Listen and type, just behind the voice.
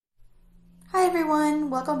everyone,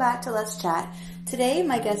 welcome back to Let's Chat. Today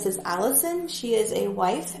my guest is Alison. She is a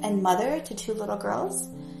wife and mother to two little girls.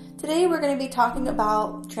 Today we're going to be talking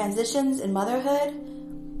about transitions in motherhood,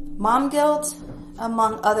 mom guilt,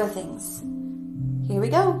 among other things. Here we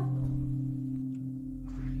go.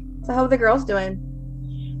 So how are the girls doing?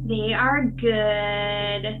 They are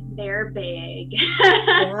good. They're big.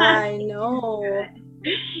 Yeah, I know.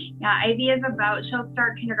 Yeah, Ivy is she'll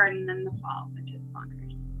start kindergarten in the fall, which is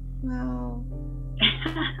bonkers. Wow.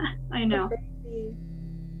 I know. Crazy.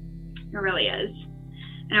 It really is.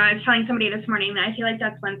 And I was telling somebody this morning that I feel like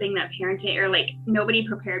that's one thing that parenting, or like nobody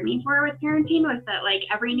prepared me for with parenting, was that like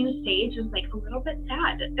every new stage is like a little bit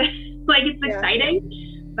sad. Like it's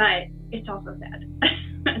exciting, but it's also sad.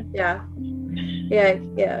 Yeah,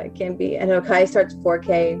 it can be. I know Kai starts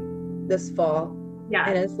 4K this fall. Yeah.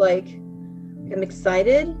 And it's like, I'm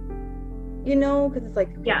excited, because it's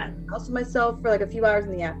like, house to myself for like a few hours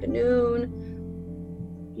in the afternoon.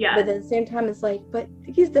 Yeah. But at the same time, it's like, but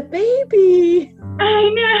he's the baby. I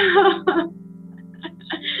know.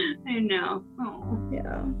 I know. Oh.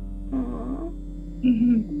 Yeah.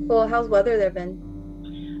 Well, how's weather there been?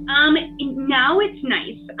 Now it's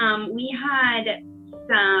nice. We had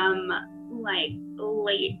some like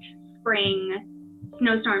late spring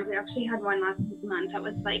snowstorms. We actually had one last month that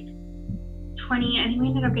was like 20. I think we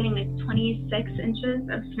ended up getting like 26 inches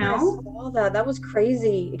of snow. I saw that. That was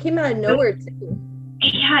crazy. It came out of nowhere too.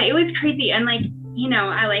 Yeah, it was crazy. And like,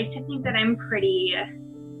 I like to think that I'm pretty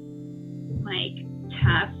like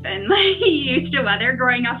tough and like used to weather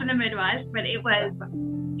growing up in the Midwest, but it was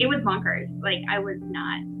bonkers. Like I was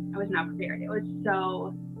not prepared. It was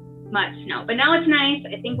so much snow. But now it's nice.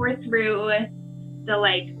 I think we're through the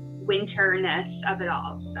like winterness of it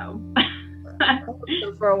all. So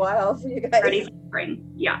for a while for you guys. Ready for spring.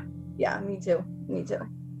 Yeah. Yeah, me too.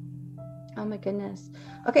 Oh my goodness.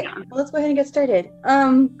 Okay, well, let's go ahead and get started.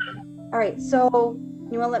 All right, so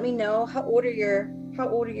you want to let me know how old are your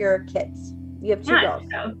kids? You have two girls.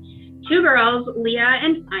 So 2 girls, Leah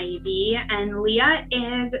and Ivy, and Leah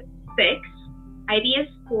is 6. Ivy is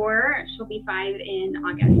 4. She'll be 5 in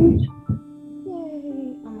August.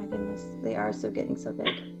 Yay! Oh my goodness, they are getting so big.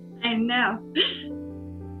 I know.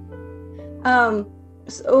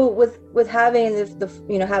 So with having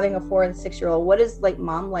having a 4 and 6-year-old, what is like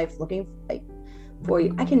mom life looking like for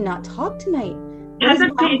you? I cannot talk tonight. It's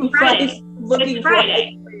Friday. Looking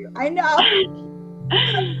Friday. For you? I know.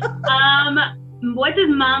 What does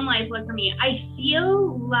mom life look for me? I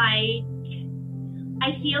feel like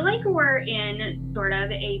we're in sort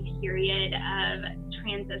of a period of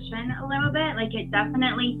transition a little bit. Like it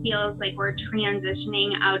definitely feels like we're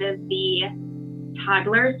transitioning out of the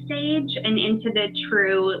toddler stage and into the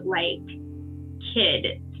true like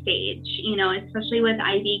kid stage, especially with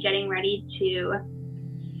Ivy getting ready to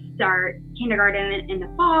start kindergarten in the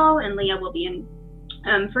fall and Leah will be in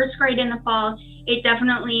first grade in the fall. It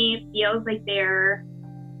definitely feels like they're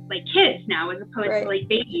like kids now as opposed to like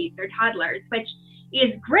babies or toddlers, which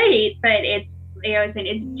is great, but it's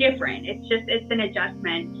different. It's an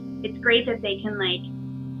adjustment. It's great that they can like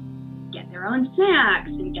get their own snacks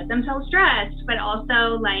and get themselves dressed, but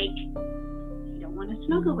also like they don't want to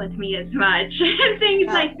snuggle with me as much and things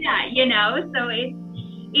like that, so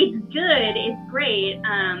it's good, it's great,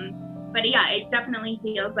 but yeah, it definitely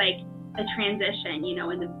feels like a transition,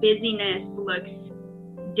 and the busyness looks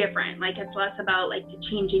different. Like it's less about like the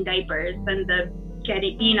changing diapers and the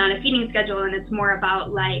being on a feeding schedule, and it's more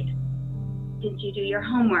about like, did you do your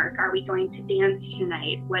homework? Are we going to dance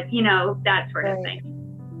tonight? What, that sort of thing.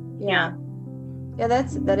 Yeah,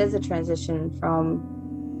 that is a transition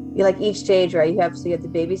from like each stage, right? You have the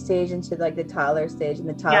baby stage into like the toddler stage, and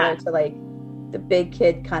the toddler to like the big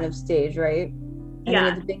kid kind of stage, right? And then you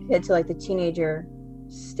have the big kid to like the teenager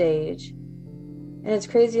stage. And it's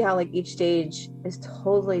crazy how like each stage is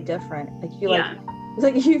totally different. Like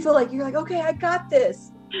you feel like you're like, okay, I got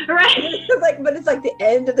this. Right. But it's like the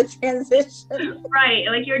end of the transition. Right.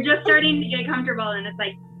 Like you're just starting to get comfortable, and it's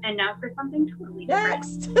like, and now for something totally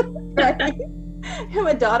next. Right. And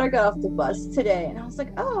my daughter got off the bus today, and I was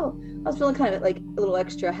like, I was feeling kind of like a little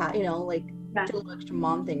extra do a little extra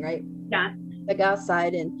mom thing, right? Yeah. I got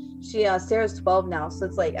outside, and Sarah's 12 now, so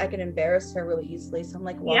it's like I can embarrass her really easily. So I'm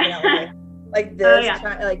like walking out like this,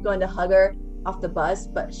 trying like going to hug her off the bus,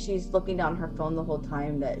 but she's looking down her phone the whole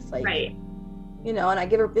time. That it's like, and I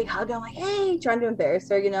give her a big hug. I'm like, hey, trying to embarrass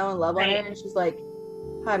her, and love on her, and she's like,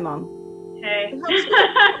 hi, mom. Hey.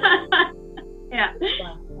 Yeah.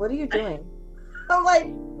 What are you doing? I'm like,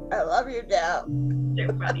 I love you now.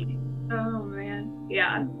 So funny. Oh man.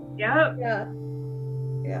 Yeah. Yep.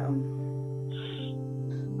 Yeah.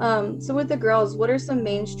 So with the girls, what are some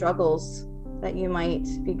main struggles that you might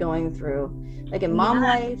be going through, like in mom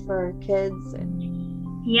life or kids?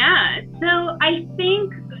 Yeah, so I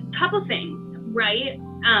think a couple things, right?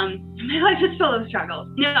 My life is full of struggles.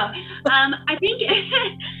 No, I think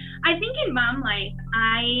I think in mom life,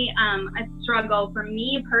 a struggle for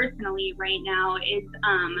me personally right now is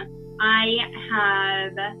I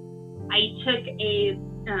took a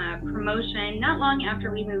promotion not long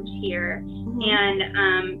after we moved here,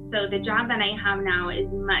 and so the job that I have now is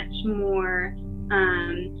much more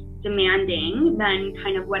demanding than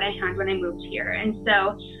kind of what I had when I moved here. And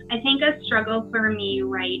so I think a struggle for me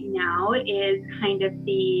right now is kind of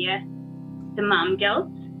the mom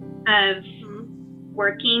guilt of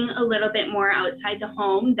working a little bit more outside the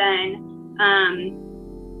home than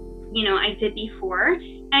I did before.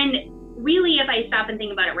 And really, if I stop and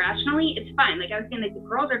think about it rationally, it's fine. Like I was saying, like the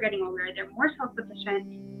girls are getting older, they're more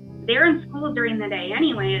self-sufficient, they're in school during the day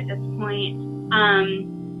anyway at this point.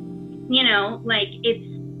 Like it's,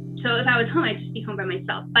 so if I was home, I'd just be home by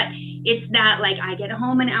myself. But it's that like I get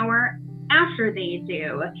home an hour after they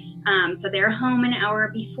do. So they're home an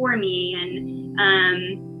hour before me, and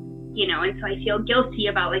and so I feel guilty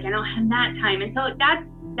about like I don't have that time. And so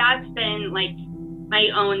that's been like my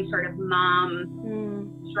own sort of mom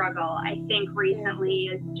struggle, I think, recently,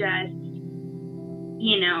 is just,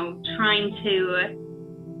 trying to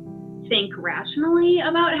think rationally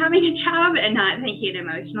about having a job and not thinking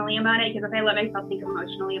emotionally about it. Because if I let myself think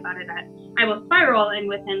emotionally about it, I will spiral, and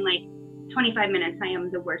within like 25 minutes, I am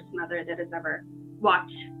the worst mother that has ever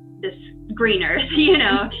walked this green earth,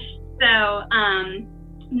 So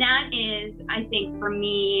that is, I think, for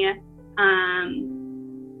me,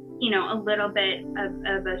 a little bit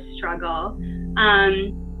of a struggle.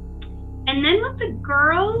 And then with the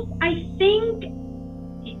girls, I think,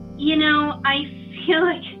 I feel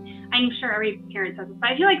like, I'm sure every parent says this,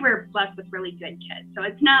 but I feel like we're blessed with really good kids. So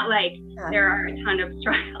it's not like there are a ton of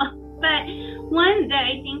struggles. But one that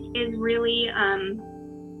I think is really,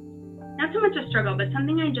 not so much a struggle, but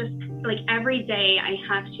something I just, like every day I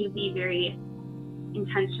have to be very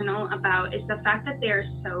intentional about, is the fact that they're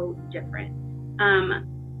so different.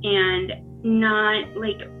 And not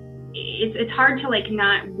like, it's hard to like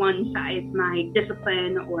not one size my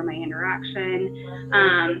discipline or my interaction.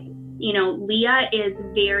 Leah is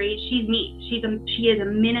she's me. She is a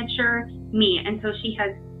miniature me. And so she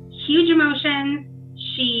has huge emotions.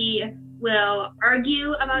 She will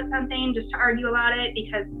argue about something just to argue about it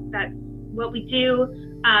because that's what we do.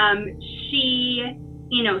 She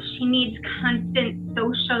needs constant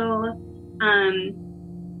social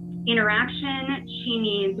interaction. She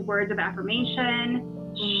needs words of affirmation.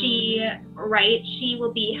 She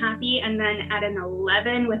will be happy and then at an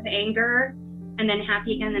 11 with anger and then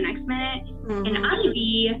happy again the next minute. And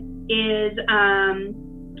Ivy is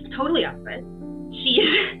totally opposite.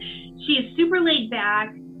 She's super laid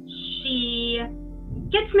back. She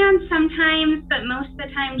gets mad sometimes, but most of the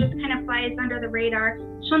time just kind of flies under the radar.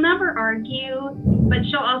 She'll never argue, but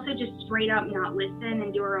she'll also just straight up not listen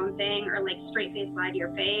and do her own thing, or like straight face lie to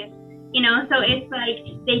your face. So it's like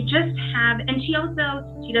they just have, and she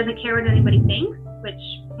doesn't care what anybody thinks, which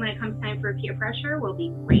when it comes time for peer pressure will be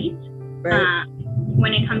great. Right.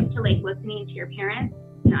 When it comes to like listening to your parents,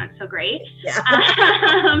 not so great. Yeah.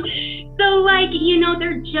 So like,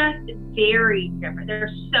 they're just very different.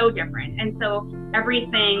 They're so different. And so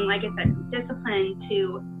everything, like I said, from discipline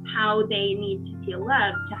to how they need to feel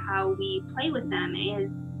loved to how we play with them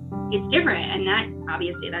is different. And that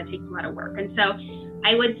obviously that takes a lot of work. And so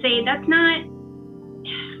I would say that's not,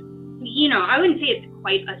 I wouldn't say it's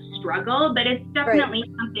quite a struggle, but it's definitely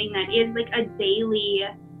something that is like a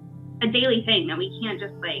daily thing that we can't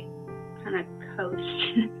just like kind of coast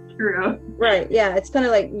through. Right. Yeah. It's kind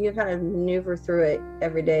of like you kind of maneuver through it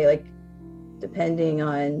every day, like depending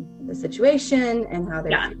on the situation and how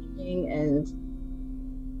they're feeling. And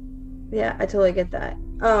yeah, I totally get that.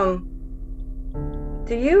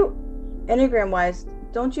 Do you, Enneagram wise,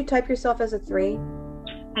 don't you type yourself as a 3?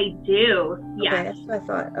 I do. Yeah. Okay, that's what I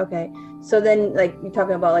thought. Okay. So then like you're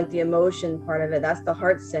talking about like the emotion part of it, that's the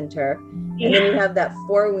heart center. Yeah. And then you have that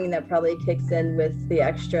 4 wing that probably kicks in with the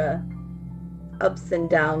extra ups and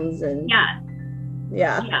downs and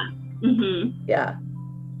Yeah. Mm-hmm. Yeah,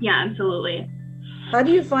 absolutely. How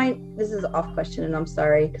do you find, this is an off question and I'm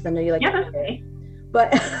sorry because I know you like that's okay.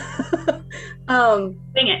 But dang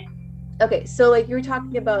it. Okay, so like you were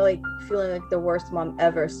talking about like feeling like the worst mom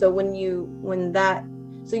ever. So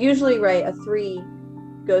so usually, right, a 3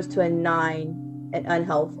 goes to a 9 and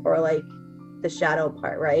unhealth or like the shadow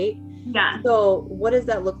part, right? Yeah. So what does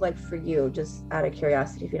that look like for you? Just out of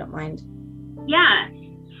curiosity, if you don't mind. Yeah.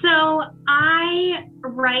 So like I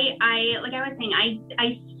was saying,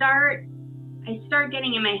 I start I start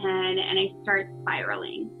getting in my head and I start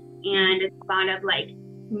spiraling, and it's a lot of like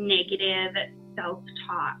negative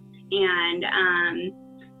self-talk, and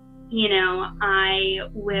you know, I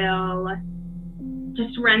will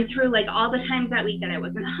just run through like all the times that week that I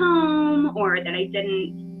wasn't home, or that I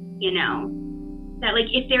didn't, you know, that like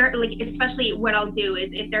if they're like, especially what I'll do is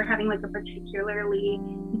if they're having like a particularly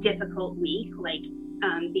difficult week, like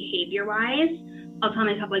behavior wise, I'll tell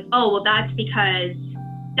myself like, oh, well, that's because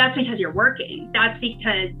you're working. That's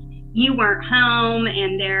because you weren't home,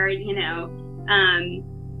 and they're, you know,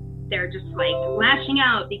 they're just like lashing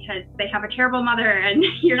out because they have a terrible mother and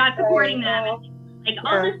you're not supporting them. Like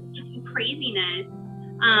all this craziness.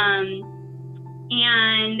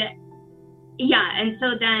 And yeah, and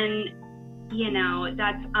so then, you know,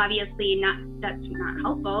 that's obviously that's not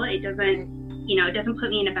helpful. It doesn't, you know, it doesn't put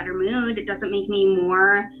me in a better mood. It doesn't make me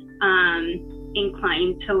more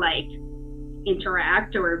inclined to like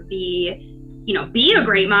interact or be a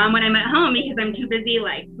great mom when I'm at home, because I'm too busy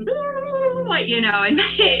like, you know, in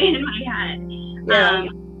my head. Yeah.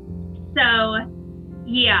 So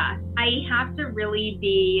yeah, I have to really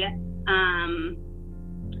be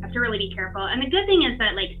careful. And the good thing is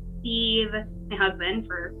that like Steve, my husband,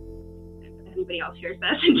 for if anybody else hears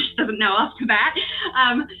this and just doesn't know off the bat,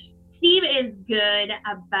 Steve is good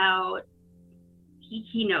about,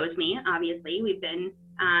 he knows me, obviously. We've been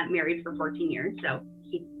married for 14 years, so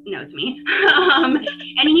he knows me.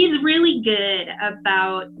 And he's really good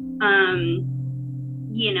about,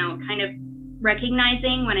 you know, kind of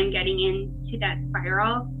recognizing when I'm getting into that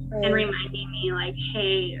spiral, right, and reminding me like,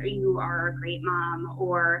 hey, you are a great mom,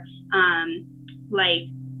 or like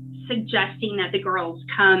suggesting that the girls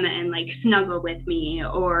come and like snuggle with me,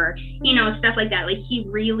 or, you know, stuff like that. Like he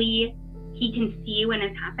can see when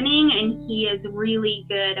it's happening, and he is really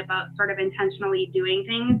good about sort of intentionally doing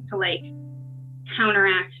things to like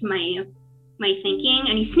counteract my thinking.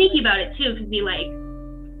 And he's sneaky about it too, because he like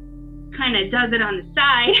kind of does it on the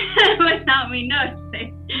side without me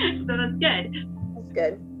noticing. So that's good. That's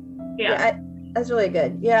good. Yeah, that's really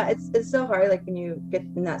good. Yeah, it's so hard like when you get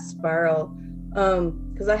in that spiral,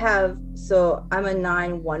 because I'm a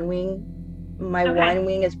 9 1 wing. My one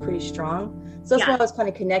wing is pretty strong. So that's why I was kind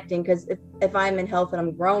of connecting, because if I'm in health and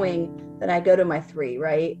I'm growing, then I go to my 3,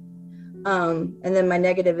 right? And then my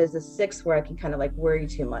negative is a 6, where I can kind of like worry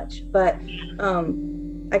too much. But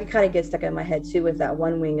I can kind of get stuck in my head too with that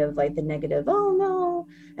one wing of like the negative, oh no.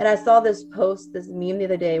 And I saw this meme the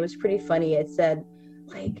other day. It was pretty funny. It said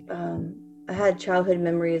like, I had childhood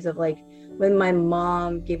memories of like when my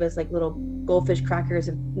mom gave us like little goldfish crackers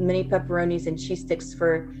and mini pepperonis and cheese sticks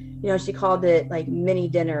for, you know, she called it like mini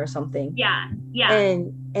dinner or something. Yeah.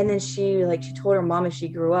 And then she told her mom as she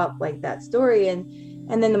grew up like that story, and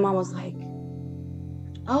then the mom was like,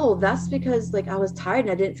 oh, that's because like I was tired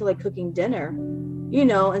and I didn't feel like cooking dinner, you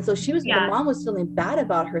know. And so the mom was feeling bad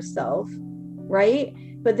about herself, right?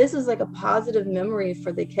 But this is like a positive memory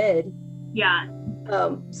for the kid. Yeah.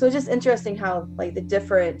 So just interesting how like the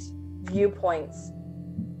different viewpoints.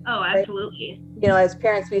 Oh, absolutely. Right? You know, as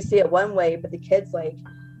parents we see it one way, but the kid's like,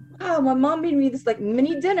 wow, my mom made me this like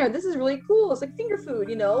mini dinner. This is really cool. It's like finger food,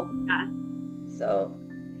 you know? Yeah. So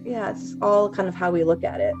yeah, it's all kind of how we look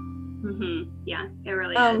at it. Mm-hmm. Yeah, it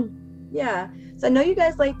really is. Yeah. So I know you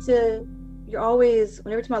guys you're always,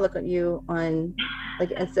 whenever time I look at you on like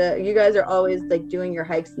Insta, you guys are always like doing your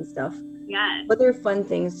hikes and stuff. Yes. What other fun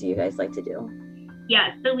things do you guys like to do?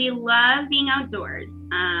 Yeah, so we love being outdoors.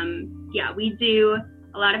 Yeah, we do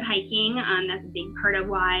a lot of hiking. That's a big part of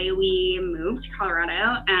why we moved to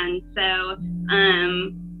Colorado. And so,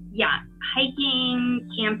 yeah, hiking,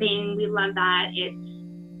 camping, we love that.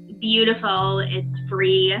 It's beautiful. It's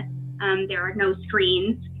free. There are no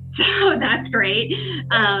screens, so that's great.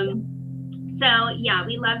 So yeah,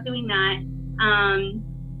 we love doing that.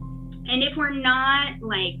 And if we're not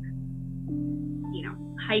like, you know,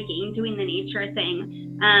 hiking, doing the nature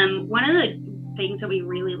thing, one of the things that we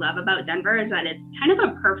really love about Denver is that it's kind of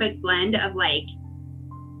a perfect blend of like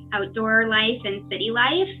outdoor life and city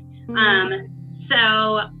life. Mm-hmm. So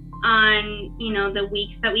on, you know, the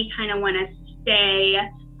weeks that we kind of want to stay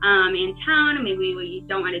in town, maybe we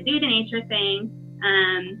don't want to do the nature thing,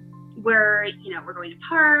 we're going to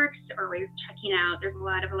parks, or we're checking out, there's a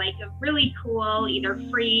lot of like a really cool, either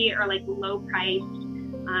free or like low priced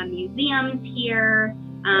museums here.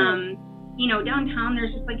 You know, downtown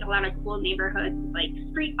there's just like a lot of cool neighborhoods, like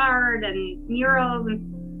street art and murals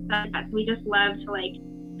and stuff like that. So we just love to like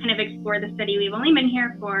kind of explore the city. We've only been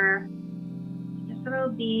here for, I guess it'll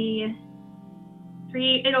be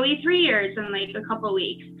 3 years in like a couple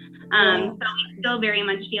weeks. So we still very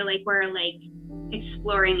much feel like we're like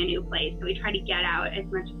exploring a new place. So we try to get out as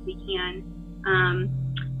much as we can.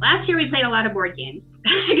 Last year we played a lot of board games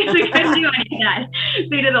because we couldn't do any of that. So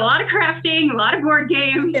we did a lot of crafting, a lot of board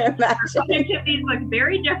games. Activities look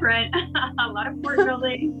very different. A lot of board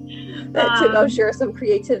building. That took, I'm sure, some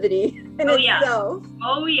creativity in itself.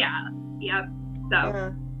 Oh yeah. Yep. So.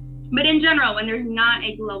 Yeah. But in general, when there's not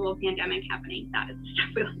a global pandemic happening, that is stuff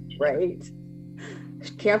we like to do. Right.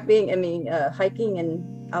 Camping, I mean, hiking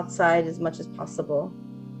and outside as much as possible.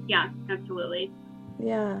 Yeah, absolutely.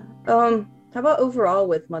 Yeah. How about overall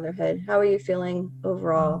with motherhood? How are you feeling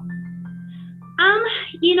overall?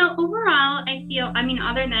 Overall, I feel, I mean,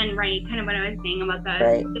 other than, kind of what I was saying about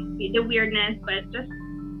the weirdness, but just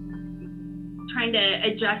trying to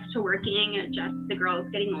adjust to working, adjust to the girls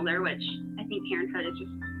getting older, which I think parenthood is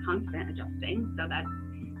just constant adjusting. So that's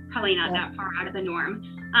probably not that far out of the norm.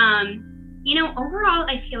 Overall,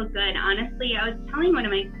 I feel good. Honestly, I was telling one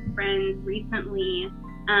of my friends recently,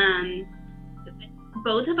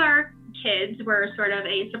 both of our kids were sort of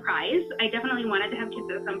a surprise. I definitely wanted to have kids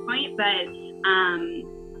at some point, but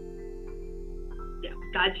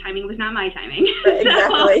God's timing was not my timing.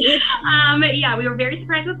 Exactly. So, we were very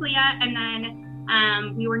surprised with Leah, and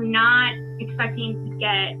then we were not expecting to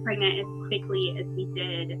get pregnant as quickly as we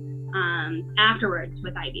did afterwards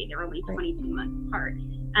with Ivy. They were only 22 months apart.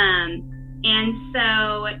 And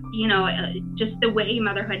so, just the way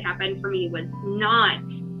motherhood happened for me was not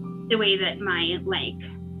the way that my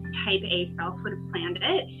type A self would have planned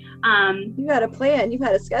it. You had a plan. You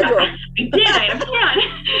had a schedule. I did. I had a plan.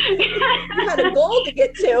 You had a goal to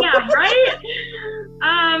get to. Yeah, right?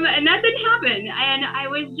 And that didn't happen. And I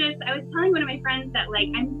was telling one of my friends that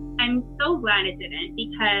I'm so glad it didn't,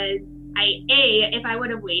 because if I would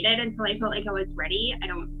have waited until I felt like I was ready, I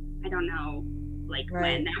don't know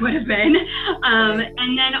when that would have been.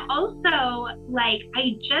 And then also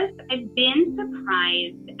I've been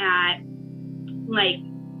surprised at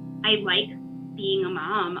I like being a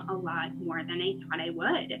mom a lot more than I thought I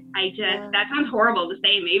would. That sounds horrible to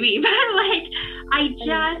say maybe, but I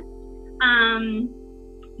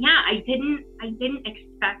didn't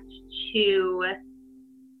expect to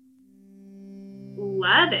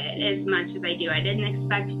love it as much as I do. I didn't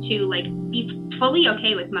expect to be fully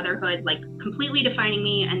okay with motherhood, completely defining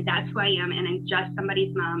me, and that's who I am, and I'm just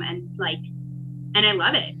somebody's mom, and I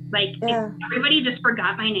love it. If everybody just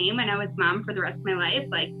forgot my name and I was mom for the rest of my life,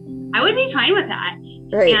 I would be fine with that.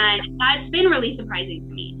 Right. And that's been really surprising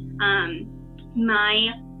to me.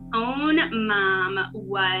 My own mom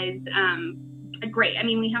was great. I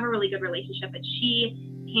mean, we have a really good relationship, but she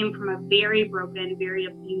came from a very broken, very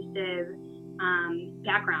abusive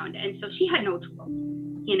background. And so she had no tools.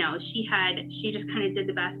 She just kind of did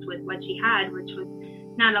the best with what she had, which was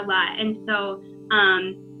not a lot. And so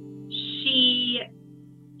she,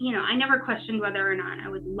 I never questioned whether or not I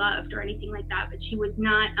was loved or anything like that, but she was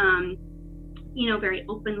not, very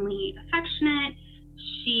openly affectionate.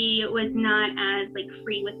 She was not as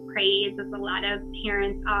free with praise as a lot of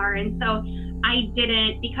parents are. And so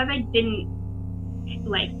because I didn't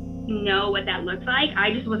know what that looks like,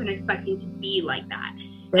 I just wasn't expecting to be like that.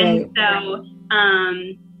 Right. And so,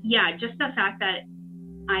 just the fact that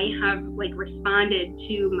I have responded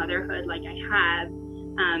to motherhood like I have,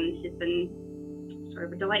 has been sort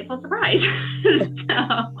of a delightful surprise.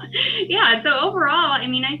 So overall, I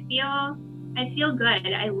mean, I feel good.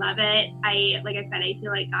 I love it. Like I said, I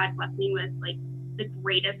feel like God blessed me with the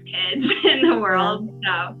greatest kids in the world.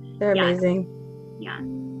 So they're amazing. Yeah.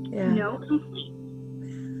 No complaints.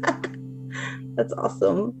 That's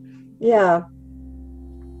awesome. Yeah.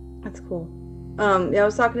 That's cool. I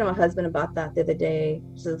was talking to my husband about that the other day,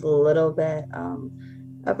 just a little bit,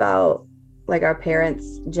 about our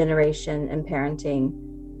parents' generation and parenting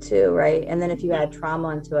too, right? And then if you add trauma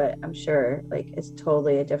into it, I'm sure it's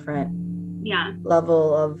totally a different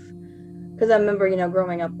level of, because I remember,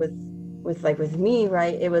 growing up with me,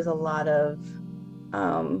 right? It was a lot of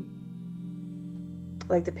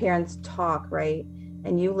the parents talk, right?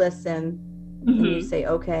 And you listen. Mm-hmm. And you say,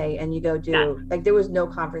 okay, and you go do, there was no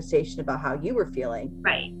conversation about how you were feeling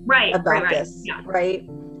about this, right?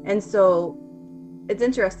 And so it's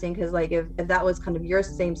interesting because if that was kind of your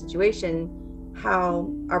same situation,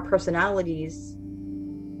 how our personalities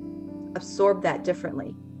absorb that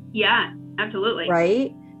differently. Yeah, absolutely.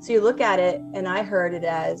 Right? So you look at it, and I heard it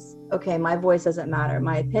as, okay, my voice doesn't matter.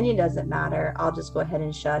 My opinion doesn't matter. I'll just go ahead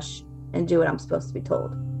and shush and do what I'm supposed to be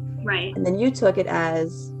told. Right. And then you took it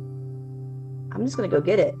as, I'm just going to go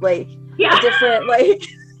get it. a different,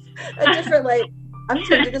 I'm just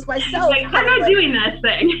going to do this myself. I'm not doing this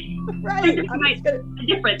thing. Right. I'm just going to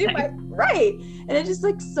different do thing. Right. And it's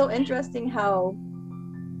just so interesting how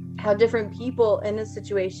different people in a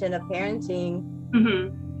situation of parenting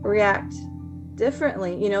react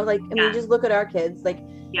differently, you know, like, I mean, just look at our kids, like,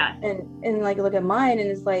 and like look at mine, and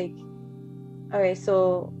it's like, okay,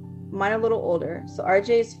 so mine are a little older. So RJ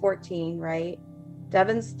is 14, right?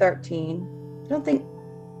 Devin's 13. I don't think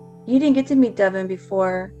you didn't get to meet Devin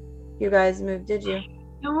before you guys moved, did you?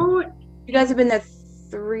 No. You guys have been there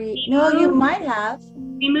 3. No, you might have.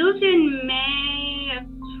 We moved in May of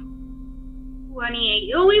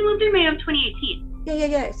 2018. Oh, we moved in May of 2018.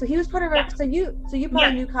 Yeah. So he was part of our. So you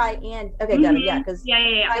probably knew Kai and Devin, because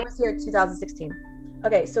Kai was here in 2016.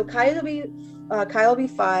 Okay, so Kai will be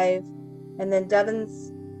 5, and then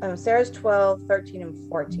Devin's Sarah's 12, 13, and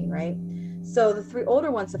 14, right? So the 3 older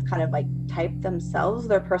ones have kind of like typed themselves,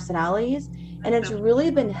 their personalities, and it's really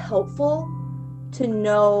been helpful to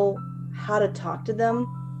know how to talk to them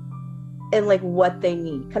and like what they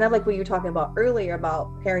need. Kind of like what you were talking about earlier about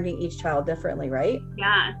parenting each child differently, right?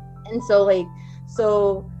 Yeah. And so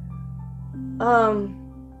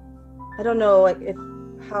I don't know like if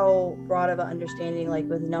how broad of an understanding like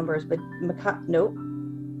with numbers, but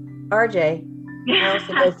RJ.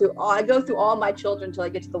 I go through all my children until I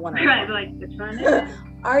get to the one. Right, like which one?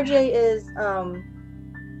 RJ is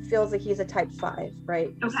feels like he's a type 5,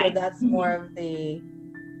 right? Okay. So that's more of the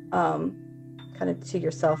kind of to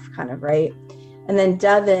yourself kind of, right? And then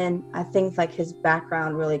Devin, I think like his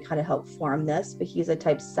background really kind of helped form this, but he's a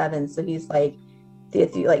type 7, so he's like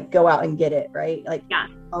if you like go out and get it, right? Like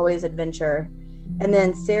always adventure. And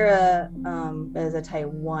then Sarah is a type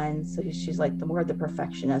 1, so she's like the more the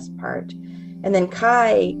perfectionist part. And then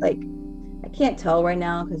Kai, like I can't tell right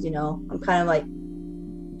now because you know I'm kind of like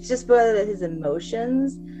just by his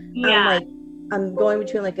emotions. I'm going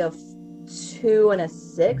between like a 2 and a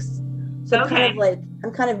 6. So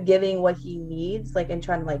I'm kind of giving what he needs, like and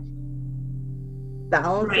trying to like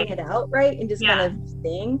balancing it out, right? And just kind of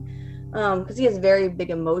thing. Because he has very big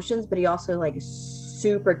emotions, but he also like is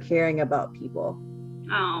super caring about people.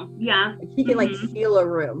 Oh, yeah. Like, he can like feel a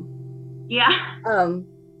room. Yeah.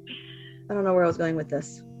 I don't know where I was going with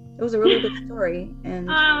this. It was a really good story, and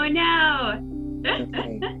oh no.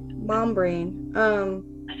 Okay. Mom brain.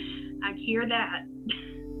 I hear that.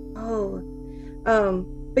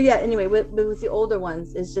 But yeah, anyway, with the older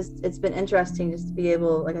ones, it's been interesting just to be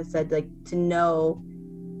able, like I said, like to know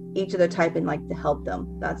each of their type and like to help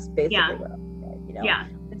them. That's basically what I'm saying, you know. Yeah.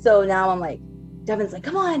 And so now I'm like, Devin's like,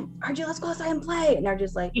 come on, RJ, let's go outside and play. And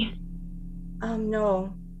RJ's like,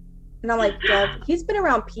 no. And I'm like, Dev, he's been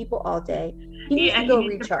around people all day. He needs to go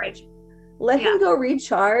recharge. Let him go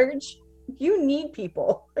recharge. You need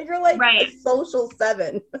people. Like you're like a social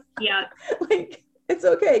 7. Yeah. Like it's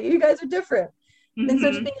okay. You guys are different. And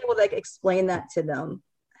so just being able to like explain that to them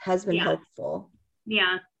has been helpful.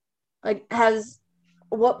 Yeah. Like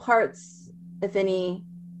what parts, if any,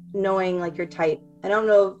 knowing like your type? I don't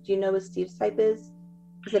know. Do you know what Steve's type is?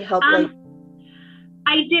 Does it help like?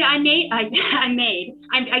 I did. I made him.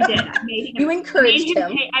 You encouraged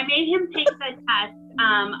him. I made him take the test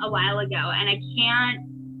a while ago, and I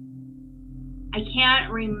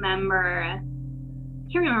can't remember.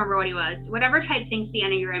 What he was. Whatever type thinks the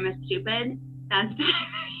Enneagram is stupid. That's the type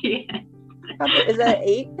he is. Is that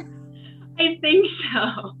 8? I think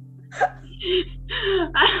so.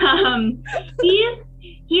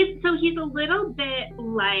 He's a little bit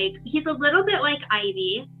like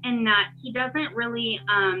Ivy in that he doesn't really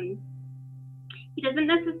he doesn't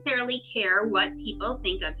necessarily care what people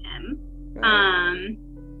think of him.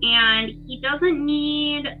 And he doesn't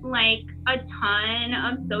need like a ton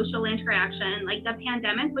of social interaction. Like the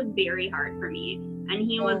pandemic was very hard for me, and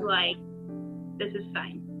he was like, this is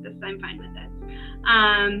fine. I'm fine with this.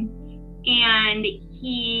 And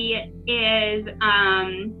he is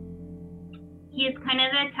he's kind of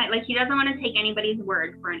the type, like he doesn't want to take anybody's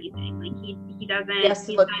word for anything. Like he doesn't. Yes,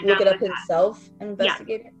 look it up himself and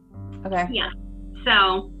investigate it. Okay. Yeah.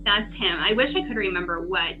 So that's him. I wish I could remember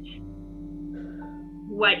what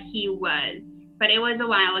he was, but it was a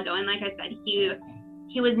while ago. And like I said, he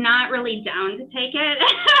was not really down to take it.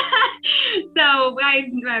 So I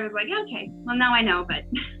was like, okay, well now I know, but.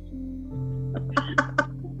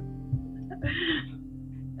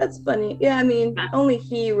 That's funny. Yeah, I mean, only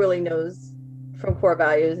he really knows from core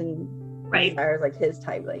values and desires, like his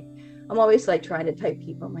type. Like, I'm always like trying to type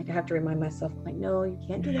people. I'm like, I have to remind myself, I'm like, no, you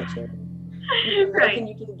can't do that shit.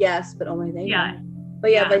 You can guess, but only they know.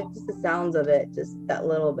 But but just the sounds of it, just that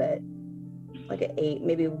little bit, like an 8,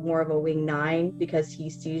 maybe more of a wing 9, because he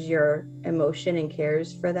sees your emotion and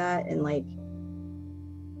cares for that, and like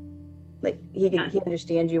he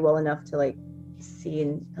understands you well enough to like see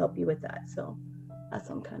and help you with that. So that's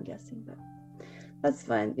what I'm kind of guessing, but that's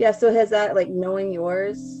fun. Yeah. So has that like knowing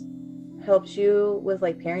yours helps you with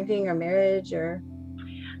like parenting or marriage or?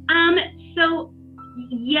 So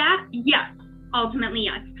yes, ultimately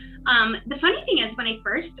yes. The funny thing is, when I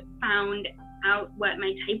first found out what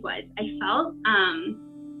my type was, I felt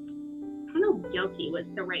I don't know if guilty was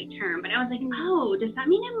the right term, but I was like, oh, does that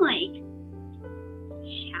mean I'm like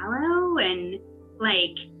shallow and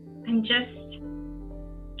like I'm just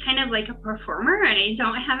kind of like a performer and I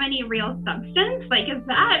don't have any real substance? Like, is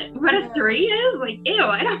that what a 3 is? Like, ew,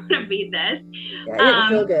 I don't want to be this. Yeah, I didn't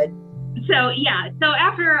feel good. So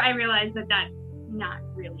after I realized that that's not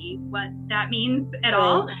really what that means at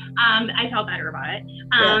all, I felt better about it.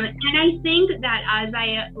 And I think that as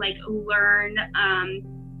I like learned,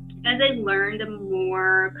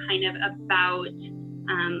 more kind of about,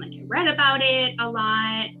 like I read about it a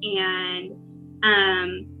lot and,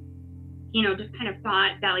 you know, just kind of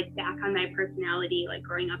thought that like back on my personality, like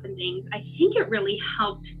growing up and things, I think it really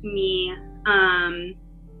helped me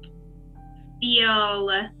feel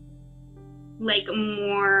like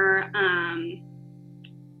more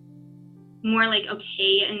like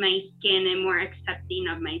okay in my skin and more accepting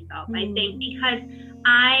of myself. I think because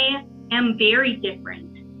I am very different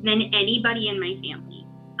than anybody in my family.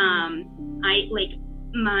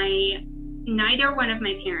 Neither one of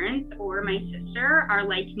my parents or my sister are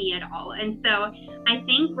like me at all. And so I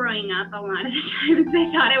think growing up, a lot of the times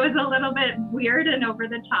I thought it was a little bit weird and over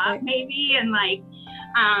the top maybe. And like,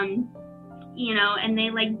 you know, and they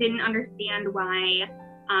like didn't understand why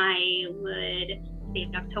I would stay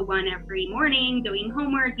up till 1 every morning doing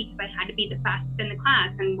homework because I had to be the fastest in the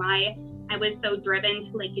class, and why I was so driven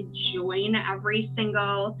to like join every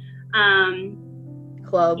single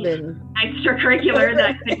club and extracurricular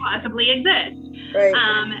that could possibly exist. Right.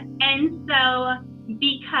 And so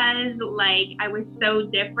because like I was so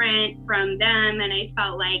different from them and I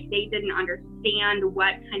felt like they didn't understand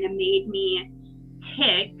what kind of made me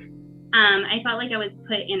tick, I felt like I was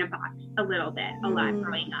put in a box a little bit, a lot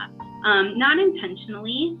growing up. Not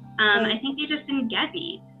intentionally. I think they just didn't get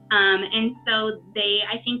me. And so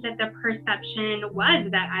I think that the perception was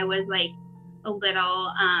that I was like a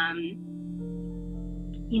little,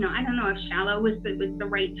 you know, I don't know if shallow was the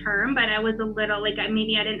right term, but I was a little like,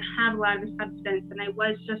 maybe I didn't have a lot of substance and I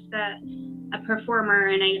was just a performer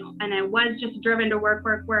and I was just driven to work,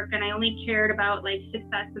 and I only cared about like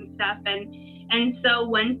success and stuff. And so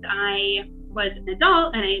once I was an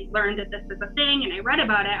adult and I learned that this was a thing and I read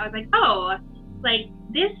about it, I was like, oh, like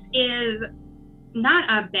this is not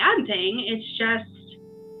a bad thing. It's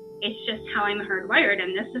just how I'm hardwired,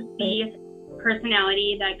 and this is the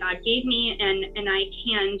personality that God gave me, and I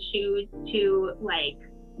can choose to like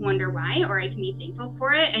wonder why, or I can be thankful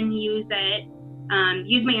for it and use it,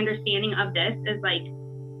 use my understanding of this as like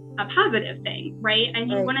a positive thing, right? I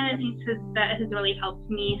think one of the things that has really helped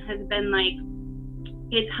me has been like,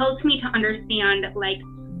 it helps me to understand like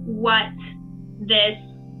what this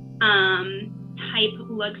type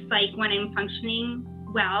looks like when I'm functioning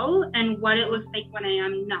well and what it looks like when I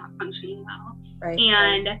am not functioning well.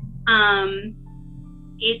 And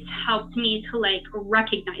it's helped me to like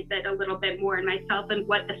recognize it a little bit more in myself and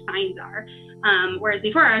what the signs are. Whereas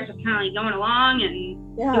before I was just kind of like going along and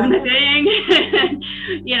doing the thing,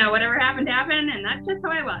 you know, whatever happened, and that's just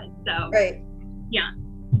how I was. So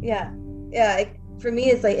for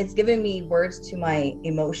me, it's like it's giving me words to my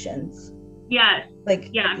emotions.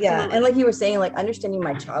 Absolutely. And like you were saying, like understanding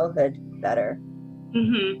my childhood better.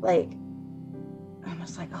 Like I'm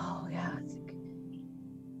just like, oh yeah, it's like,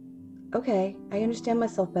 okay, I understand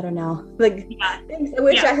myself better now. Like I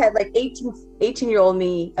wish I had like 18-year-old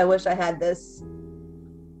me. I wish I had this.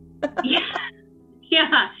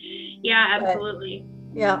 Absolutely.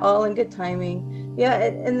 But, all in good timing.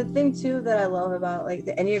 And the thing too that I love about like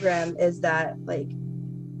the Enneagram is that like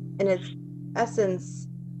in its essence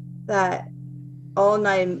that all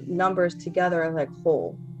 9 numbers together are like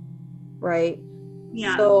whole, right?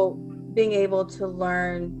 So being able to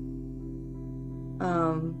learn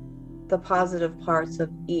the positive parts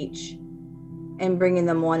of each and bringing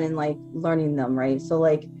them on and like learning them, right? So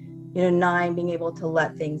like, you know, 9 being able to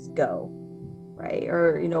let things go, right?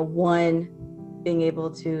 Or, you know, 1 being able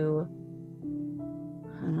to,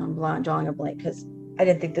 I don't know, I'm drawing a blank because I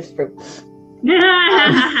didn't think this through.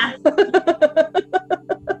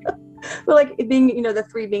 But like being, you know, the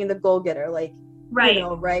 3 being the goal-getter, like, you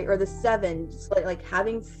know, right? Or the 7, just like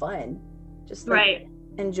having fun, just like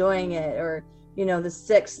enjoying it. Or, you know, the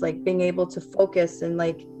 6, like being able to focus and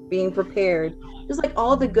like being prepared. Just like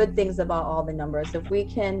all the good things about all the numbers. If we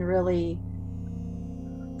can really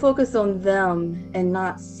focus on them and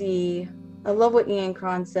not see, I love what Morgan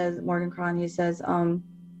Cron, he says, that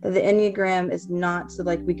the Enneagram is not so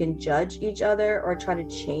like we can judge each other or try to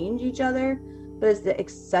change each other, but it's the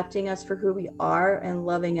accepting us for who we are and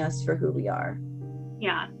loving us for who we are.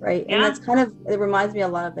 Yeah. Right. And that's kind of, it reminds me a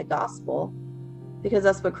lot of the gospel, because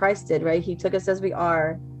that's what Christ did, right? He took us as we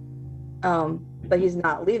are, but he's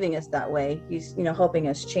not leaving us that way. He's, helping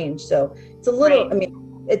us change. So it's a little, I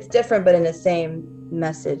mean, it's different, but in the same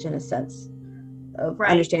message, in a sense of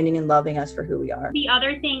understanding and loving us for who we are. The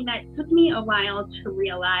other thing that took me a while to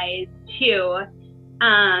realize too,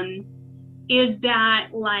 is that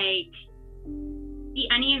like the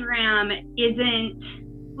Enneagram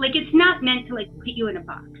isn't like, it's not meant to like put you in a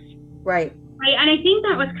box. Right. And I think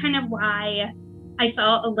that was kind of why I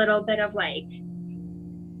felt a little bit of like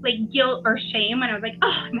guilt or shame when I was like, oh,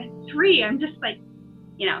 I'm a 3. I'm just like,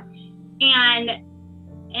 and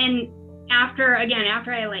after I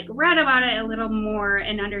like read about it a little more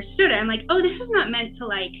and understood it, I'm like, oh, this is not meant to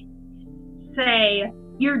like say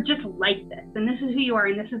you're just like this and this is who you are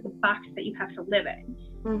and this is the box that you have to live in.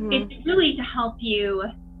 Mm-hmm. It's really to help you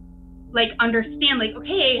like understand like,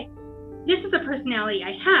 okay, this is a personality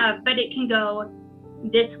I have, but it can go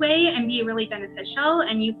this way and be really beneficial,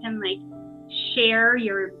 and you can like share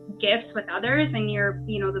your gifts with others and your,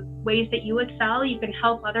 the ways that you excel, you can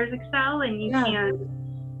help others excel, and you can,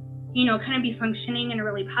 kind of be functioning in a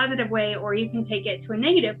really positive way, or you can take it to a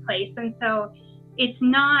negative place. And so it's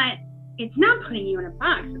not putting you in a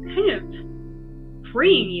box, it's kind of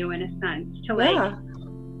freeing you in a sense to like,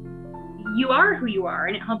 you are who you are,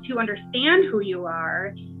 and it helps you understand who you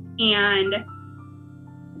are. And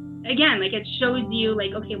again, like it shows you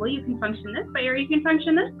like, okay, well, you can function this way or you can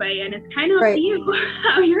function this way, and it's kind of up to you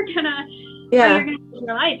how you're gonna live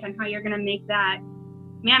your life and how you're gonna make that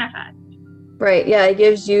manifest. Right. Yeah, it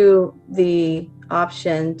gives you the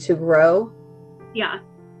option to grow. Yeah.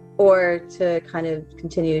 Or to kind of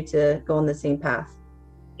continue to go on the same path.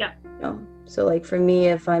 Yeah. So like for me,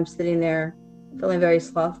 if I'm sitting there feeling very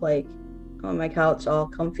sloth-like on my couch, all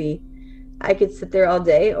comfy, I could sit there all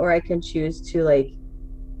day, or I can choose to like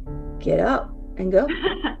get up and go.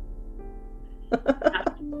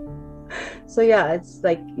 So yeah, it's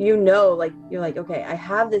like, you're like, okay, I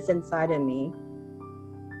have this inside of me,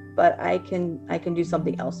 but I can do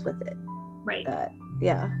something else with it. Right.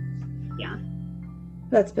 Yeah.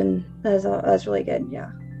 That's really good.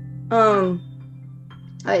 Yeah. All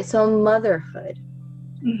right. So motherhood.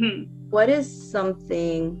 Mm-hmm. What is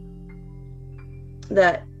something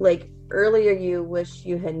that like earlier you wish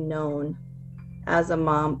you had known as a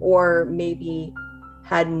mom, or maybe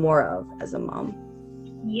had more of as a mom?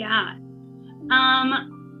 Yeah.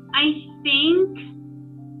 I think,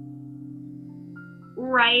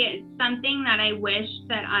 something that I wish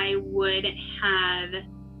that I would have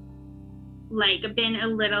like been a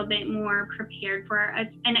little bit more prepared for,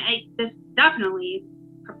 and this definitely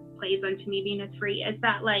plays into me being a 3, is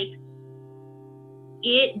that like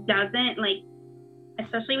it doesn't like,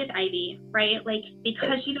 especially with Ivy, right? Like,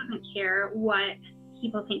 because she doesn't care what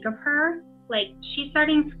people think of her, like she's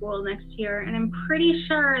starting school next year, and I'm pretty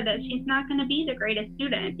sure that she's not going to be the greatest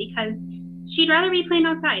student because she'd rather be playing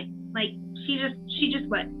outside. Like she just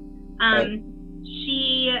would.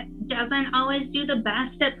 She doesn't always do the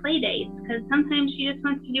best at play dates because sometimes she just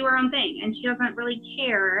wants to do her own thing and she doesn't really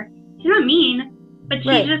care. She's not mean, but she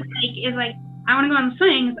just like is like, I want to go on the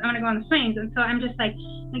swings. And so I'm just like,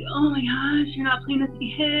 oh my gosh, you're not playing with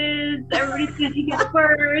the kids. Everybody's going to think it's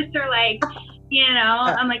worse. Or like,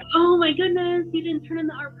 I'm like, oh my goodness, you didn't turn in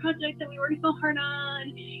the art project that we worked so hard on,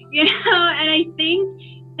 and I think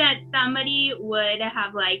that somebody would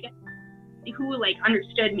have like, who like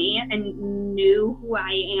understood me and knew who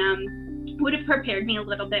I am, would have prepared me a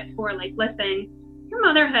little bit for like, listen, your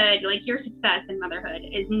motherhood, like your success in motherhood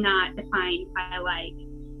is not defined by like,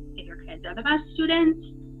 if your kids are the best students,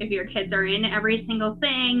 if your kids are in every single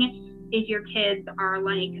thing, if your kids are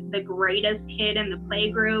like the greatest kid in the play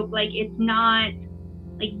group, like it's not,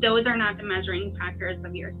 like those are not the measuring factors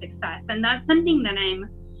of your success. And that's something that I'm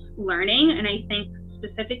learning, and I think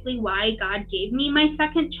specifically why God gave me my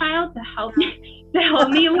second child, to help me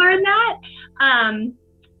learn that.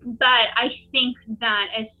 But I think that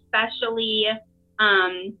especially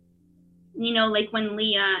like when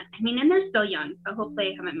Leah, and they're still young, so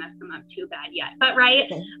hopefully I haven't messed them up too bad yet. But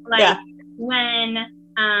when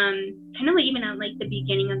kind of even at like the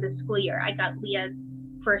beginning of the school year, I got Leah's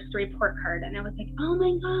first report card, and I was like, oh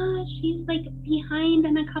my gosh, she's like behind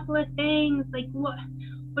in a couple of things. Like what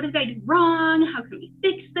did I do wrong? How can we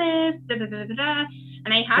fix this? Da, da, da, da, da.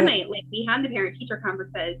 And I had we had the parent teacher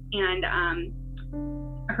conferences, and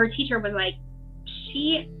her teacher was like,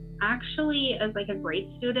 she actually is like a great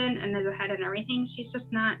student and is ahead in everything. She's just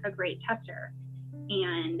not a great tester.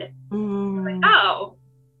 And I was like, oh,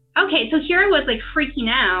 okay. So here I was like freaking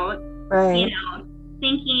out, Right. you know,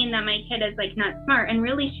 thinking that my kid is like not smart, and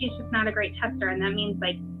really she's just not a great tester, and that means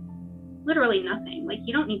like literally nothing. Like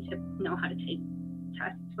you don't need to know how to take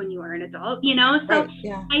tests when you are an adult, you know? So right.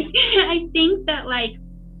 Yeah. I think that like,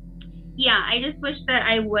 yeah, I just wish that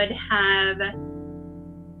I would have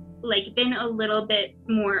like been a little bit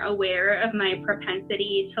more aware of my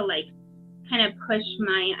propensity to like kind of push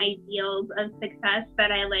my ideals of success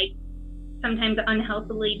that I like sometimes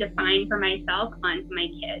unhealthily define for myself onto my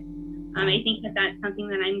kids. I think that that's something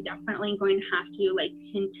that I'm definitely going to have to like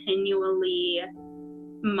continually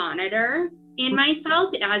monitor in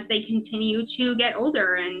myself as they continue to get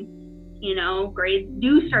older, and you know, grades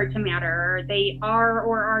do start to matter, or they are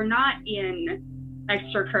or are not in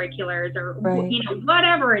extracurriculars, or right. you know,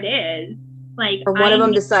 whatever it is. Like, or one of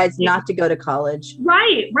them decides not to go to college.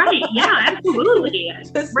 Right. Yeah, absolutely.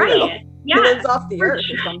 Just, right. You know, yeah. He lives off the earth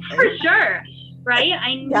or something. For sure. Right.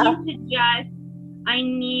 I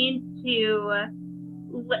need to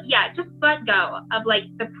just let go of like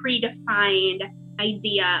the predefined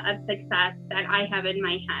idea of success that I have in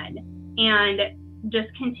my head, and just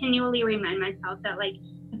continually remind myself that like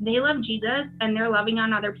if they love Jesus and they're loving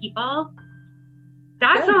on other people,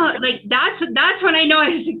 that's all, like that's when I know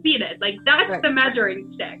I succeeded. Like that's right. The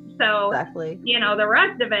measuring stick. So exactly. You know, the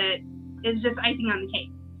rest of it is just icing on the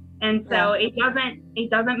cake. And so it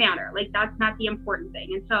doesn't matter. Like that's not the important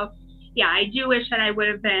thing. And so yeah, I do wish that I would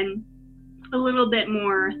have been a little bit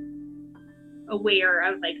more aware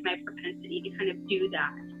of like my propensity to kind of do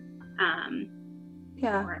that.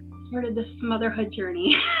 Started this motherhood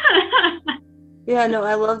journey. Yeah, no,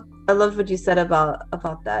 I loved what you said about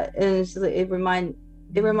that. And it's just, it reminds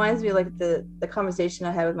me of like the conversation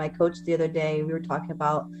I had with my coach the other day. We were talking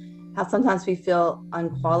about how sometimes we feel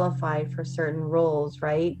unqualified for certain roles,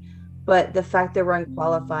 right? But the fact that we're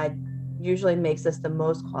unqualified usually makes us the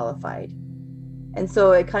most qualified. And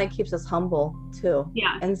so it kind of keeps us humble too.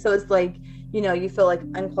 Yeah. And so it's like, you know, you feel like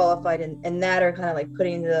unqualified and that are kind of like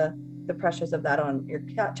putting the pressures of that on your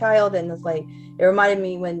child. And it's like, it reminded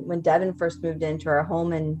me when Devin first moved into our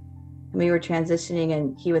home and we were transitioning,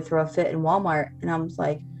 and he would throw a fit in Walmart. And I was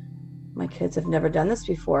like, my kids have never done this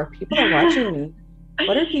before. People are watching me.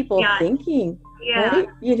 What are people thinking? Yeah. Right?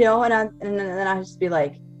 You know, and then I just be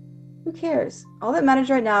like, who cares? All that matters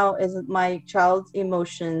right now is my child's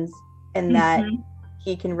emotions and that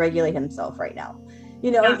he can regulate himself right now.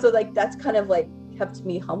 You know, and so like that's kind of like kept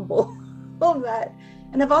me humble of that.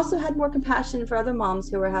 And I've also had more compassion for other moms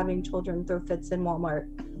who are having children throw fits in Walmart.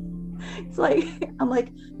 It's like, I'm like,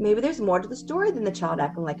 maybe there's more to the story than the child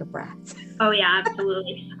acting like a brat. Oh yeah,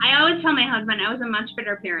 absolutely. I always tell my husband I was a much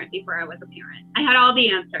better parent before I was a parent. I had all the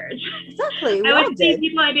answers. Exactly. I would see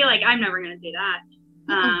people, I'd be like, I'm never going to do that.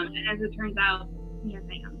 And as it turns out, yes,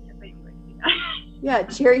 I am. Yes, I am going to do that. Yeah,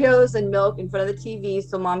 Cheerios and milk in front of the TV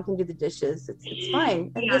so mom can do the dishes. It's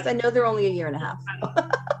fine. And yes, I know they're only a year and a half.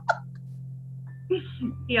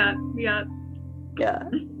 Yeah.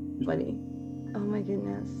 Funny. Oh my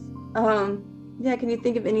goodness. Can you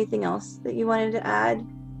think of anything else that you wanted to add?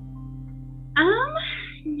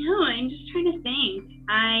 No, I'm just trying to think.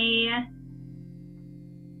 I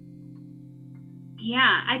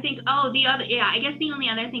think, I guess the only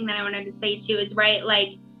other thing that I wanted to say too is, right, like,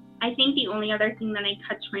 I think the only other thing that I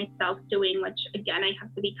catch myself doing, which again, I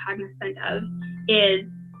have to be cognizant of, is,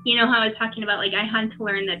 you know, how I was talking about, like, I had to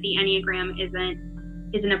learn that the Enneagram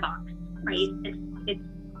isn't a box, right?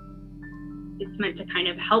 It's meant to kind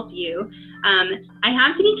of help you. I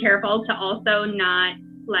have to be careful to also not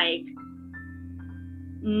like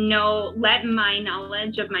let my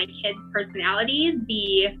knowledge of my kids' personalities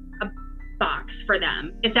be a box for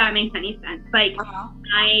them, if that makes any sense. Like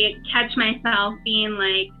I catch myself being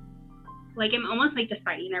like I'm almost like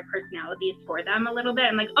deciding their personalities for them a little bit.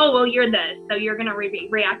 I'm like, oh, well, you're this, so you're gonna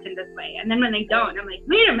react in this way. And then when they don't, I'm like,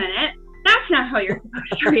 wait a minute, that's not how you're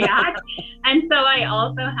supposed to react. And so I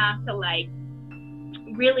also have to like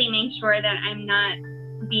really make sure that I'm not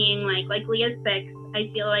being like Leah's 6. I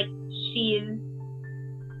feel like she's,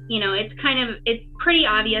 you know, it's pretty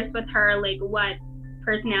obvious with her like what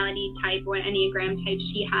personality type, what Enneagram type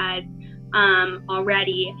she has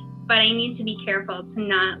already, but I need to be careful to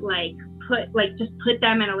not like put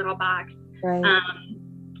them in a little box, right.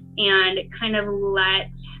 And kind of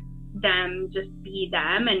let them just be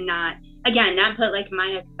them and not put like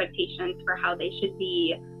my expectations for how they should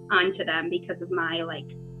be onto them because of my like,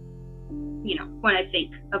 you know, what I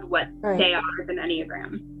think of what they are as an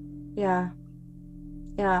Enneagram.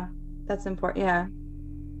 Yeah, that's important. Yeah,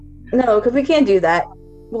 no, because we can't do that.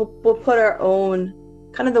 We'll put our own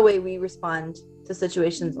kind of the way we respond to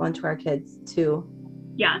situations onto our kids too.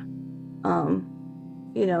 Yeah.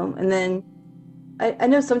 You know, and then I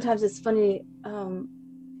know sometimes it's funny. I don't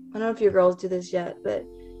know if your girls do this yet, but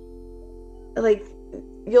like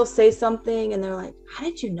you'll say something and they're like, "How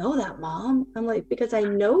did you know that, Mom?" I'm like, "Because I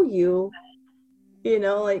know you."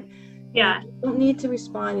 Like, Yeah. You don't need to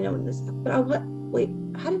respond, this stuff. But wait,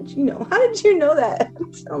 how did you know? How did you know that?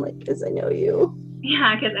 I'm like, because I know you.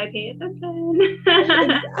 Yeah, because I pay attention.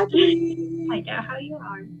 Exactly. I know how you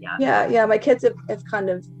are. Yeah. My kids have kind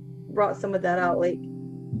of brought some of that out, like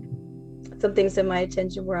some things in my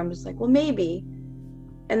attention where I'm just like, well, maybe.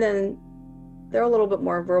 And then they're a little bit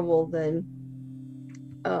more verbal than,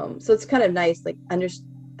 so it's kind of nice, like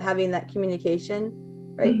having that communication,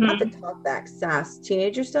 right? Mm-hmm. Not the talk back, sass,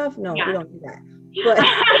 teenager stuff. No, we don't do that. But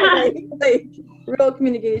like real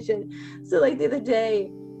communication. So like the other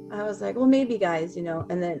day, I was like, well, maybe guys, and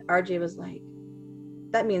then RJ was like,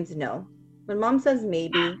 that means no. When Mom says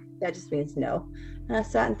maybe, that just means no. And I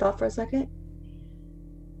sat and thought for a second.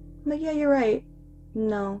 I'm like, yeah, you're right.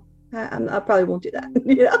 No, I probably won't do that.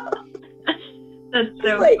 That's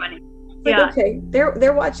so funny. Like, okay,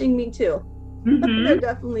 they're watching me too. Mm-hmm. They're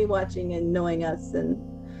definitely watching and knowing us, and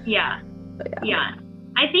yeah.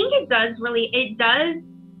 I think it does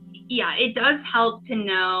help to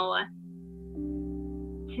know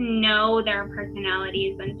their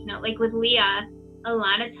personalities, and to know, like with Leah, a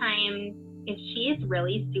lot of times if she is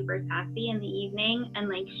really super sassy in the evening and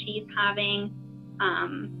like she's having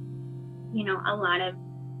a lot of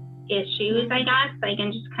issues, I guess, like,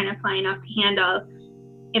 and just kind of flying off the handle,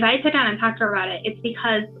 if I sit down and talk to her about it, it's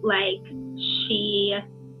because like she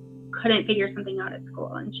couldn't figure something out at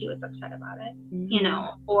school and she was upset about it,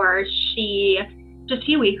 or she, just a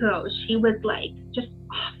few weeks ago, she was like just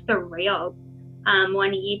off the rails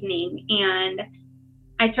one evening, and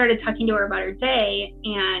I started talking to her about her day,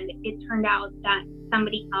 and it turned out that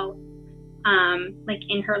somebody else like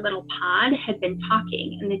in her little pod had been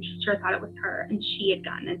talking, and the teacher thought it was her, and she had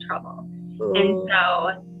gotten in trouble. Ooh. And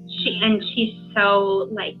so she's so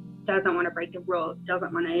like doesn't want to break the rules,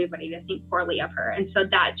 doesn't want anybody to think poorly of her, and so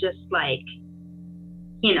that just like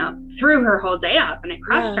threw her whole day off, and it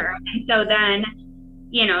crushed her. And so then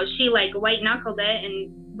she like white knuckled it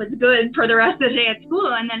and was good for the rest of the day at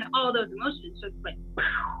school, and then all those emotions just like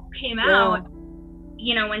came out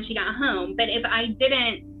when she got home. But if I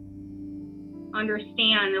didn't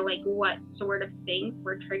understand like what sort of things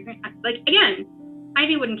were triggering, like again,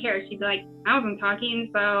 Ivy wouldn't care. She'd be like, I wasn't talking,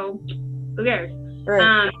 so who cares?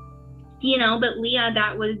 Right. But Leah,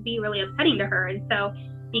 that would be really upsetting to her. And so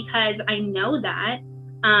because I know that,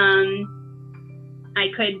 I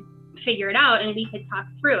could figure it out and we could talk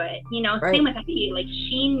through it. Right. Same with Ivy. Like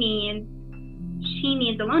she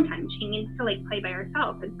needs alone time. She needs to like play by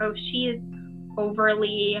herself. And so if she is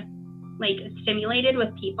overly like stimulated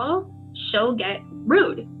with people, she'll get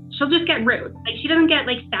rude. She'll just get rude. Like she doesn't get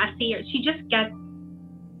like sassy, or she just gets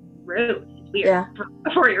rude. It's weird for a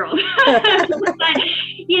 4-year-old.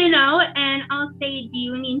 And I'll say, do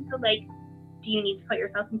you need to put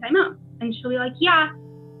yourself in timeout? And she'll be like, yeah.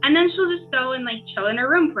 And then she'll just go and like chill in her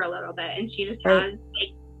room for a little bit, and she just has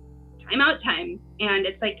like timeout time. And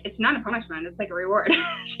it's like, it's not a punishment, it's like a reward.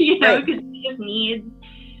 Because she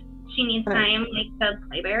needs time like to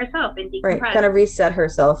play by herself and decompress. Right, kind of reset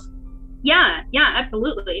herself. Yeah,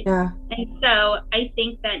 absolutely. Yeah. And so I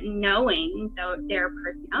think that knowing their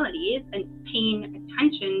personalities and paying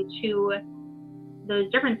attention to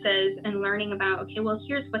those differences and learning about, okay, well,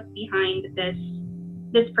 here's what's behind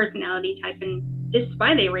this personality type, and this is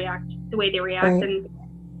why they react the way they react. Right. And,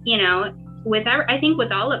 I think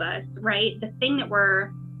with all of us, right, the thing that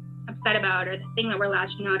we're upset about or the thing that we're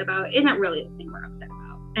lashing out about isn't really the thing we're upset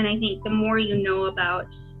about. And I think the more you know about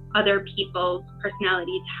other people's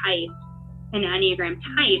personality types and Enneagram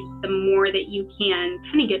types, the more that you can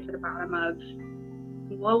kind of get to the bottom of,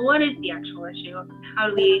 well, what is the actual issue? How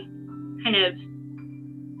do we kind of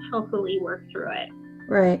healthily work through it?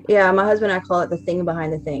 Right. Yeah. My husband and I call it the thing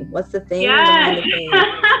behind the thing. What's the thing behind the thing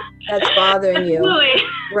that's bothering you? Absolutely.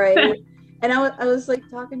 Right. And I was like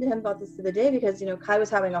talking to him about this the other day because, Kai was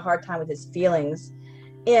having a hard time with his feelings.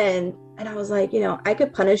 And I was like, I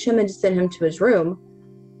could punish him and just send him to his room,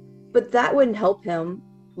 but that wouldn't help him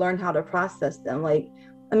learn how to process them. Like,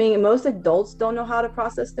 I mean, most adults don't know how to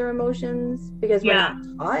process their emotions because we're not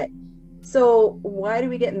taught. So why do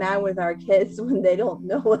we get mad with our kids when they don't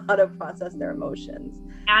know how to process their emotions?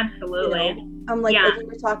 Absolutely. I'm like, like you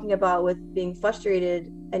were talking about with being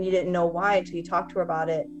frustrated and you didn't know why until you talked to her about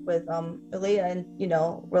it with Leah and,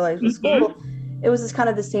 realized with school, it was just kind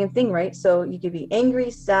of the same thing, right? So you could be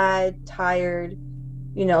angry, sad, tired,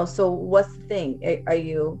 so what's the thing? Are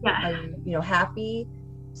you happy?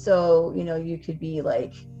 So, you could be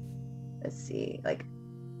like, let's see, like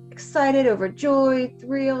excited, overjoyed,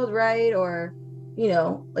 thrilled, right? Or,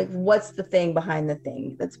 like what's the thing behind the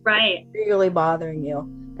thing that's right. really bothering you?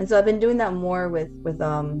 And so I've been doing that more with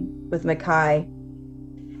Makai.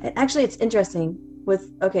 And actually it's interesting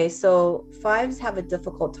so fives have a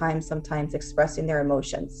difficult time sometimes expressing their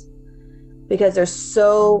emotions because they're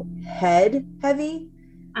so head heavy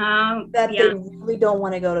that they really don't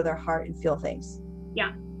want to go to their heart and feel things.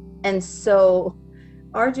 Yeah. And so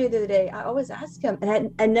RJ the other day, I always ask him,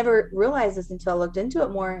 and I never realized this until I looked into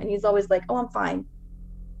it more, and he's always like, oh, I'm fine.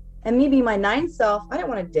 And me being my 9 self, I didn't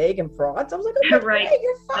want to dig and frauds. I was like, okay, right. Hey,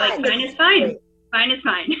 you're fine. Like, fine is fine. Great. Fine is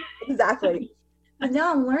fine. Exactly. But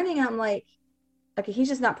now I'm learning, I'm like, okay, he's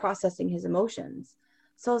just not processing his emotions.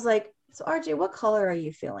 So I was like, so RJ, what color are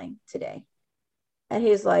you feeling today? And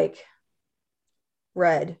he's like,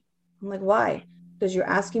 red. I'm like, why? Because you're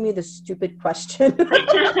asking me the stupid question.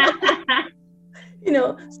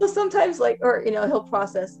 So sometimes he'll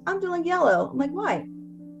process, I'm feeling yellow. I'm like, why?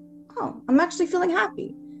 Oh, I'm actually feeling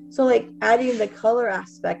happy. So like adding the color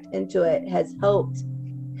aspect into it has helped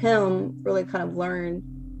him really kind of learn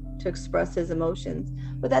to express his emotions.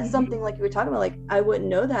 But that's something like you were talking about, like I wouldn't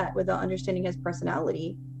know that without understanding his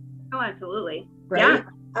personality. Oh, absolutely. Right? Yeah.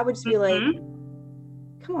 I would just be like,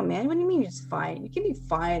 come on, man, what do you mean you're just fine? You can be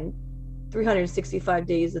fine 365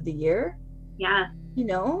 days of the year. Yeah.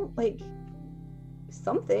 Like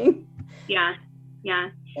something. Yeah.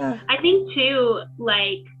 I think too,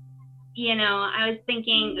 like, I was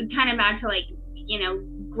thinking kind of back to like,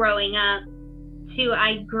 growing up too,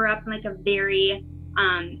 I grew up in like a very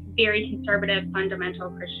conservative, fundamental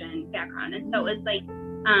Christian background. And so it was like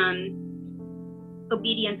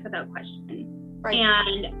obedience without question. Right.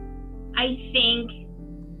 And I think,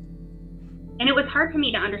 and it was hard for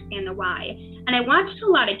me to understand the why. And I watched a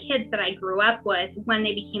lot of kids that I grew up with when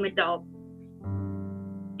they became adults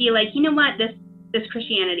be like, you know what, this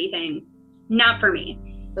Christianity thing, not for me.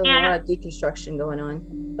 There's a lot of deconstruction going on.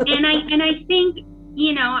 and I think,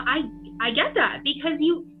 I get that because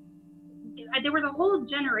there was a whole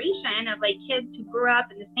generation of like kids who grew up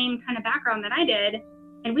in the same kind of background that I did,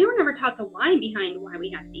 and we were never taught the why behind why we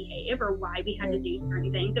had to behave or why we had to do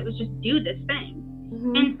certain things. It was just do this thing.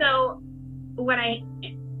 Mm-hmm. And so what I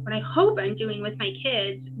hope I'm doing with my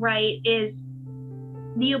kids, right, is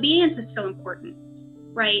the obedience is so important,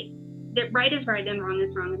 right? That right is right and wrong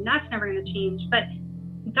is wrong, and that's never going to change. But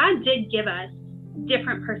God did give us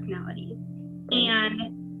different personalities.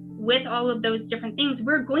 And with all of those different things,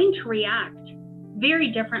 we're going to react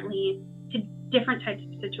very differently to different types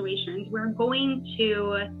of situations. We're going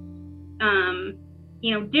to,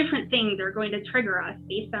 different things are going to trigger us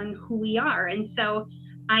based on who we are. And so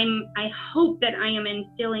I hope that I am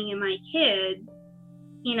instilling in my kids,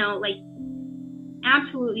 like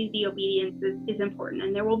absolutely the obedience is important.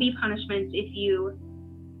 And there will be punishments if you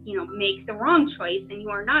make the wrong choice and you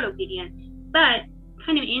are not obedient. But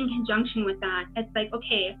kind of in conjunction with that, it's like,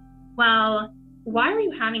 okay, well, why are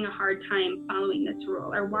you having a hard time following this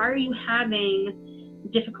rule? Or why are you having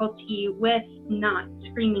difficulty with not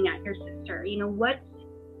screaming at your sister?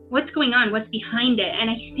 What's going on? What's behind it? And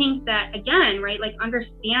I think that, again, right, like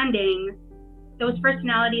understanding those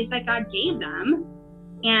personalities that God gave them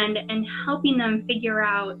and helping them figure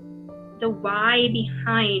out the why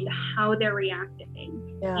behind how they're reacting.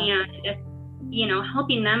 Yeah. And,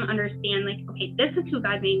 helping them understand, like, okay, this is who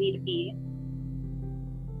God made me to be.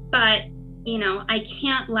 But, I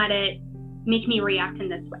can't let it make me react in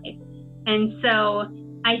this way. And so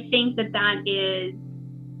I think that is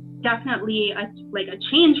definitely a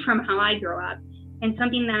change from how I grew up, and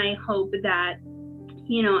something that I hope that,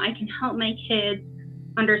 I can help my kids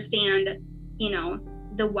understand,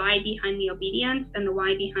 the why behind the obedience and the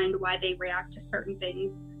why behind why they react to certain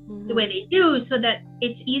things the way they do, so that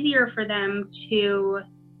it's easier for them to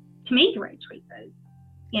make the right choices,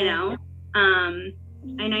 and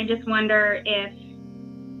I just wonder if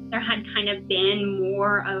there had kind of been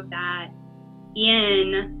more of that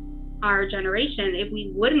in our generation, if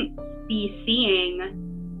we wouldn't be seeing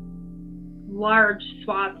large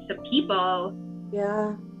swaths of people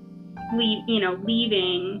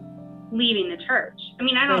leaving the church. I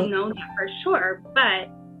mean, I don't know that for sure, but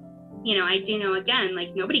I do know, again,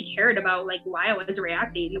 like nobody cared about like why I was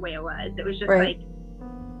reacting the way I was. It was just like,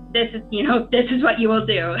 this is what you will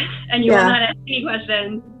do, and you will not ask any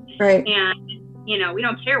questions. Right. And we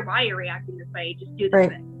don't care why you're reacting this way. Just do this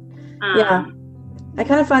thing. I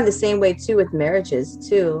kind of find the same way too with marriages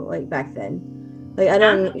too. Like back then, like I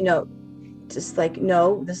don't, just like,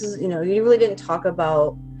 no, this is, you really didn't talk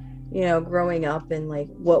about, growing up and like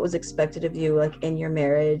what was expected of you, like in your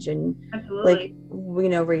marriage and like,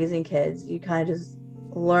 raising kids. You kind of just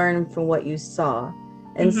learn from what you saw.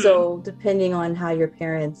 And so depending on how your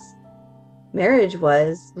parents' marriage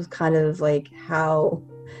was kind of like how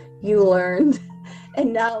you learned.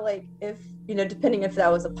 And now, like, if, you know, depending if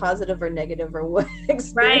that was a positive or negative or what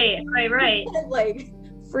experience. Right. Like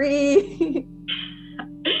free.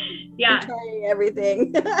 Yeah. Trying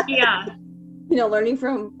everything. Yeah. You know, learning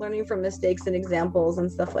from mistakes and examples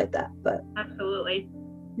and stuff like that. But absolutely.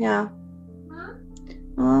 Yeah.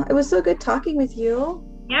 It was so good talking with you.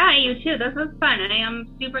 Yeah, you too. This was fun. I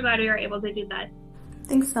am super glad we were able to do that.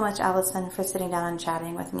 Thanks so much, Alison, for sitting down and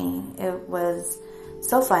chatting with me. It was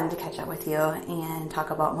so fun to catch up with you and talk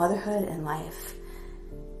about motherhood and life.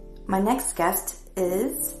 My next guest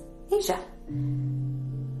is Asia.